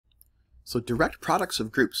So direct products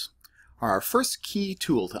of groups are our first key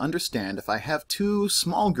tool to understand if I have two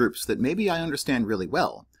small groups that maybe I understand really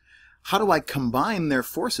well, how do I combine their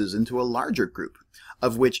forces into a larger group,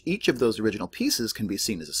 of which each of those original pieces can be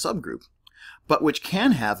seen as a subgroup, but which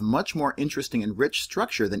can have much more interesting and rich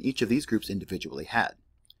structure than each of these groups individually had.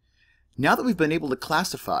 Now that we've been able to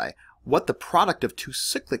classify what the product of two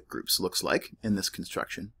cyclic groups looks like in this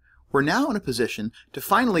construction, we're now in a position to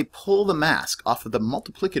finally pull the mask off of the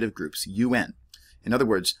multiplicative groups un. In other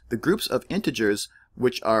words, the groups of integers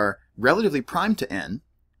which are relatively prime to n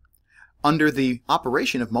under the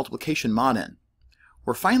operation of multiplication mod n.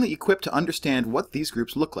 We're finally equipped to understand what these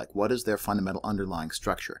groups look like, what is their fundamental underlying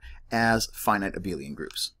structure as finite abelian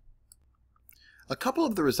groups. A couple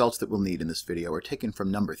of the results that we'll need in this video are taken from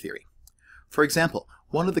number theory. For example,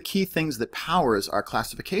 one of the key things that powers our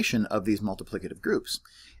classification of these multiplicative groups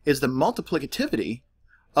is the multiplicativity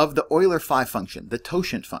of the Euler phi function, the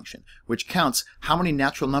totient function, which counts how many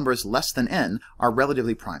natural numbers less than n are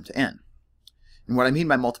relatively prime to n. And what I mean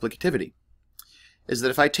by multiplicativity is that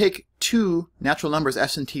if I take two natural numbers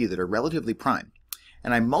s and t that are relatively prime,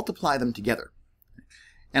 and I multiply them together,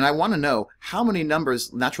 and I want to know how many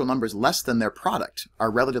natural numbers less than their product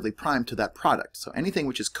are relatively prime to that product, so anything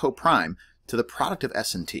which is co-prime to the product of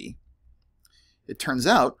s and t, it turns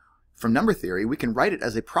out, from number theory, we can write it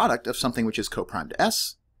as a product of something which is co-prime to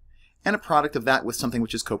s, and a product of that with something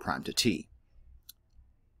which is co-prime to t.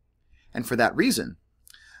 And for that reason,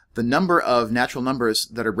 the number of natural numbers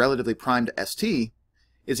that are relatively prime to st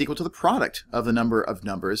is equal to the product of the number of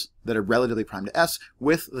numbers that are relatively prime to s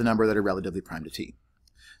with the number that are relatively prime to t.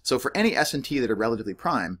 So for any s and t that are relatively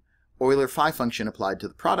prime, Euler phi function applied to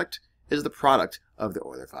the product is the product of the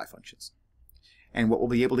Euler phi functions. And what we'll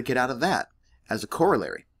be able to get out of that as a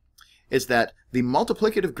corollary is that the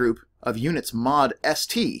multiplicative group of units mod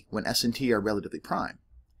st, when s and t are relatively prime,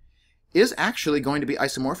 is actually going to be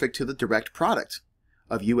isomorphic to the direct product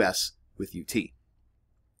of us with ut.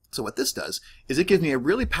 So what this does is it gives me a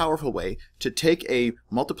really powerful way to take a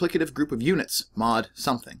multiplicative group of units, mod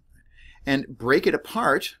something, and break it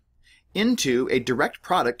apart into a direct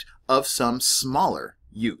product of some smaller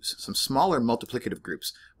u's, some smaller multiplicative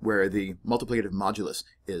groups where the multiplicative modulus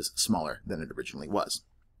is smaller than it originally was.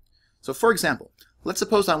 So for example, let's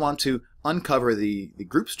suppose I want to uncover the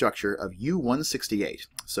group structure of U168,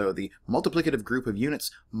 so the multiplicative group of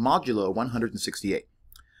units modulo 168.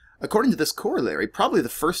 According to this corollary, probably the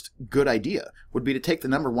first good idea would be to take the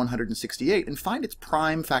number 168 and find its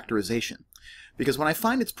prime factorization. Because when I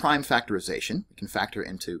find its prime factorization, I can factor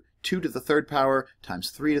into 2 to the third power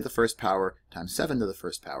times 3 to the first power times 7 to the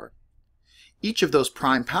first power. Each of those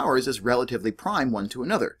prime powers is relatively prime one to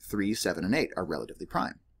another. 3, 7, and 8 are relatively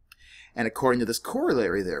prime. And according to this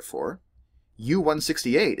corollary, therefore,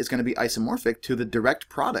 U168 is going to be isomorphic to the direct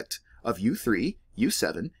product of U3,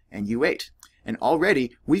 U7, and U8. And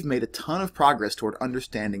already we've made a ton of progress toward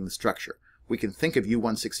understanding the structure. We can think of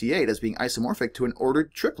U168 as being isomorphic to an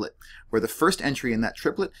ordered triplet, where the first entry in that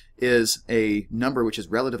triplet is a number which is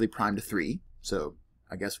relatively prime to 3, so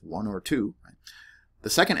I guess 1 or 2. Right? The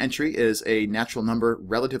second entry is a natural number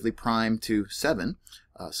relatively prime to 7,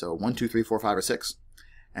 so 1, 2, 3, 4, 5, or 6.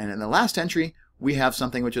 And in the last entry, we have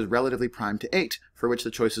something which is relatively prime to 8, for which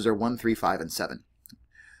the choices are 1, 3, 5, and 7.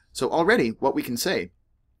 So already what we can say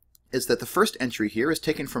is that the first entry here is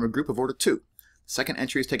taken from a group of order 2. The second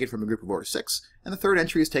entry is taken from a group of order 6, and the third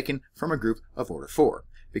entry is taken from a group of order 4,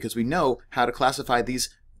 because we know how to classify these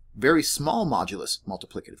very small modulus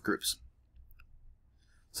multiplicative groups.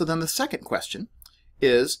 So then the second question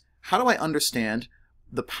is, how do I understand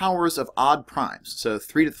the powers of odd primes? So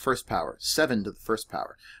 3 to the first power, 7 to the first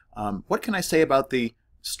power. What can I say about the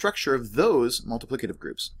structure of those multiplicative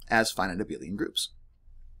groups as finite abelian groups?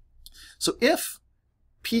 So if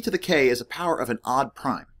p to the k is a power of an odd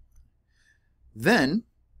prime, then,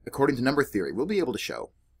 according to number theory, we'll be able to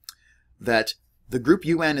show that the group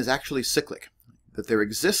un is actually cyclic, that there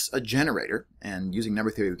exists a generator, and using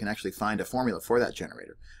number theory we can actually find a formula for that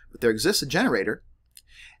generator, but there exists a generator,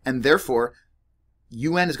 and therefore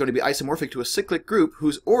un is going to be isomorphic to a cyclic group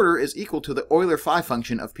whose order is equal to the Euler phi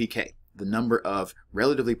function of pk, the number of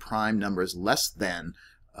relatively prime numbers less than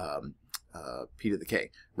p to the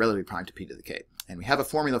k, relatively prime to p to the k. And we have a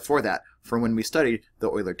formula for that from when we studied the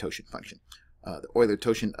Euler totient function. The Euler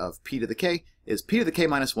totient of p to the k is p to the k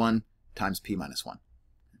minus 1 times p minus 1.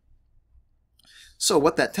 So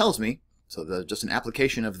what that tells me, just an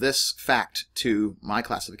application of this fact to my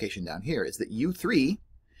classification down here, is that U3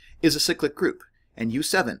 is a cyclic group, and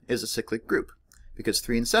U7 is a cyclic group, because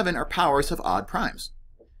 3 and 7 are powers of odd primes.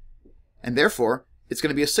 And therefore, it's going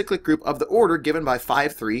to be a cyclic group of the order given by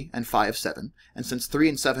 5, 3, and 5, 7. And since 3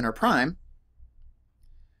 and 7 are prime,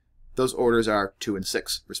 those orders are 2 and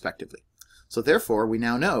 6, respectively. So therefore, we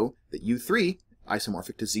now know that U3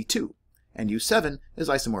 isomorphic to Z2, and U7 is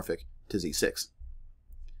isomorphic to Z6.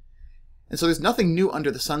 And so there's nothing new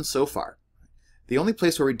under the sun so far. The only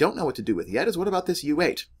place where we don't know what to do with yet is what about this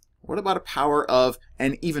U8? What about a power of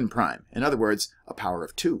an even prime? In other words, a power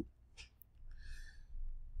of 2.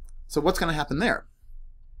 So what's going to happen there?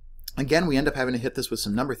 Again, we end up having to hit this with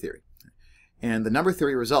some number theory. And the number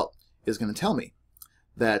theory result is going to tell me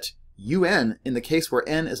that UN, in the case where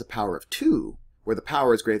n is a power of 2, where the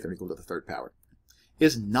power is greater than or equal to the third power,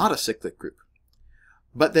 is not a cyclic group,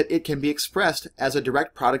 but that it can be expressed as a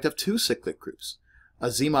direct product of 2 cyclic groups, a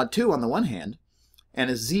Z mod 2 on the one hand, and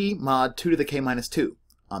a Z mod 2 to the k minus 2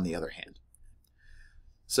 on the other hand.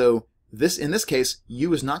 So in this case,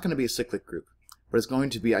 U is not going to be a cyclic group, but it's going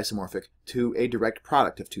to be isomorphic to a direct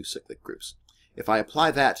product of 2 cyclic groups. If I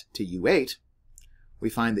apply that to U8, we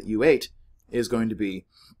find that U8 is going to be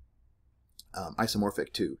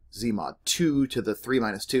isomorphic to Z mod 2 to the 3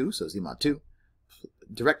 minus 2, so Z mod 2,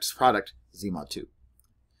 direct product Z mod 2.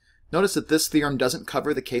 Notice that this theorem doesn't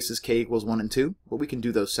cover the cases k equals 1 and 2, but we can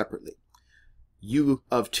do those separately. U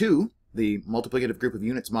of 2, the multiplicative group of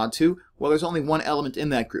units mod 2, well, there's only one element in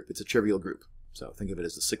that group. It's a trivial group. So think of it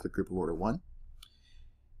as the cyclic group of order 1.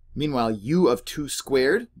 Meanwhile, U of 2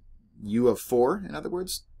 squared, U of 4, in other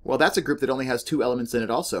words, well, that's a group that only has 2 elements in it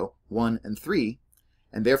also, 1 and 3,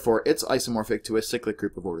 and therefore it's isomorphic to a cyclic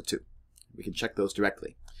group of order 2. We can check those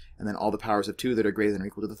directly. And then all the powers of 2 that are greater than or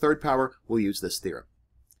equal to the third power will use this theorem.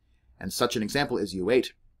 And such an example is U8,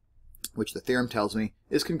 which the theorem tells me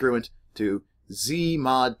is congruent to Z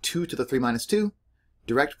mod 2 to the 3 minus 2,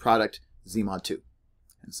 direct product Z mod 2.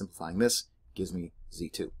 And simplifying this gives me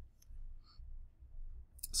Z2.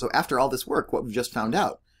 So after all this work, what we've just found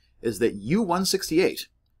out is that U168,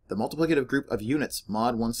 the multiplicative group of units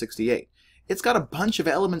mod 168, it's got a bunch of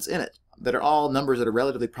elements in it that are all numbers that are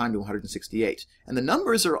relatively prime to 168. And the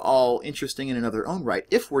numbers are all interesting in and of their own right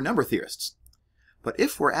if we're number theorists. But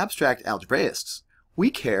if we're abstract algebraists, we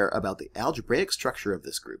care about the algebraic structure of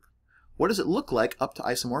this group. What does it look like up to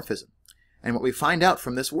isomorphism? And what we find out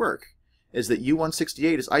from this work is that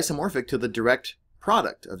U168 is isomorphic to the direct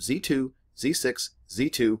product of Z2, Z6,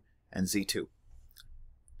 Z2, and Z2.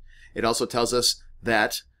 It also tells us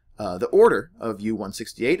that the order of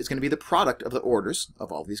U168 is going to be the product of the orders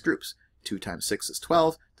of all these groups. 2 times 6 is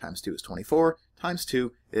 12, times 2 is 24, times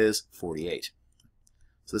 2 is 48.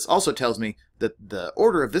 So this also tells me that the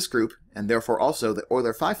order of this group, and therefore also the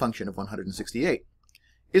Euler phi function of 168,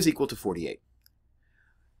 is equal to 48.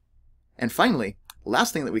 And finally, the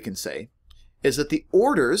last thing that we can say is that the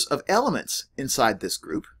orders of elements inside this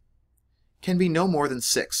group can be no more than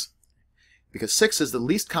 6, because 6 is the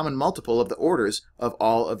least common multiple of the orders of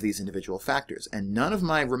all of these individual factors, and none of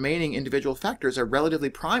my remaining individual factors are relatively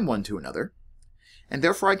prime one to another, and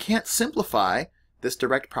therefore I can't simplify this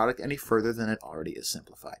direct product any further than it already is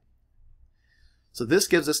simplified. So this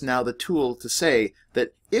gives us now the tool to say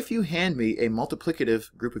that if you hand me a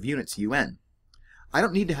multiplicative group of units UN, I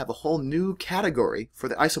don't need to have a whole new category for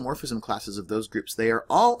the isomorphism classes of those groups. They are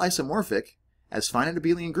all isomorphic as finite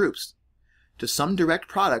abelian groups to some direct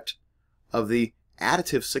product of the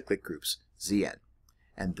additive cyclic groups, Zn.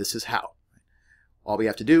 And this is how. All we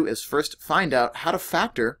have to do is first find out how to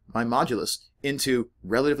factor my modulus into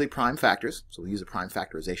relatively prime factors. So we'll use a prime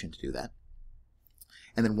factorization to do that.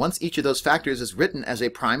 And then once each of those factors is written as a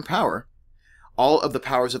prime power, all of the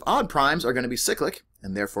powers of odd primes are going to be cyclic,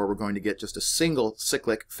 and therefore we're going to get just a single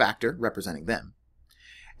cyclic factor representing them.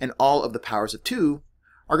 And all of the powers of 2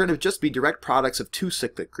 are going to just be direct products of 2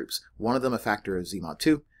 cyclic groups. One of them a factor of Z mod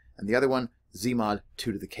 2, and the other one Z mod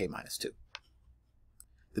 2 to the k minus 2.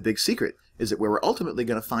 The big secret is that where we're ultimately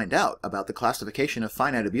going to find out about the classification of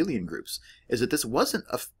finite abelian groups is that this wasn't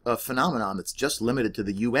a phenomenon that's just limited to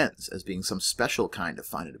the UNs as being some special kind of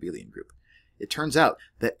finite abelian group. It turns out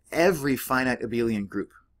that every finite abelian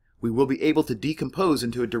group we will be able to decompose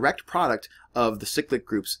into a direct product of the cyclic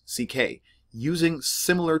groups CK using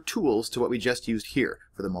similar tools to what we just used here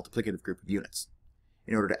for the multiplicative group of units.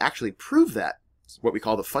 In order to actually prove that, what we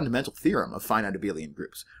call the fundamental theorem of finite abelian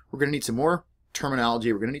groups, we're going to need some more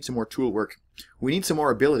terminology, we're going to need some more tool work. We need some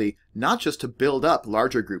more ability not just to build up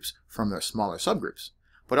larger groups from their smaller subgroups,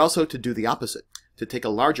 but also to do the opposite, to take a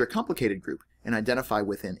larger complicated group and identify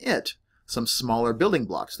within it some smaller building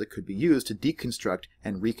blocks that could be used to deconstruct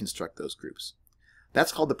and reconstruct those groups.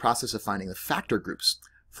 That's called the process of finding the factor groups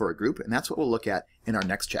for a group, and that's what we'll look at in our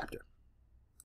next chapter.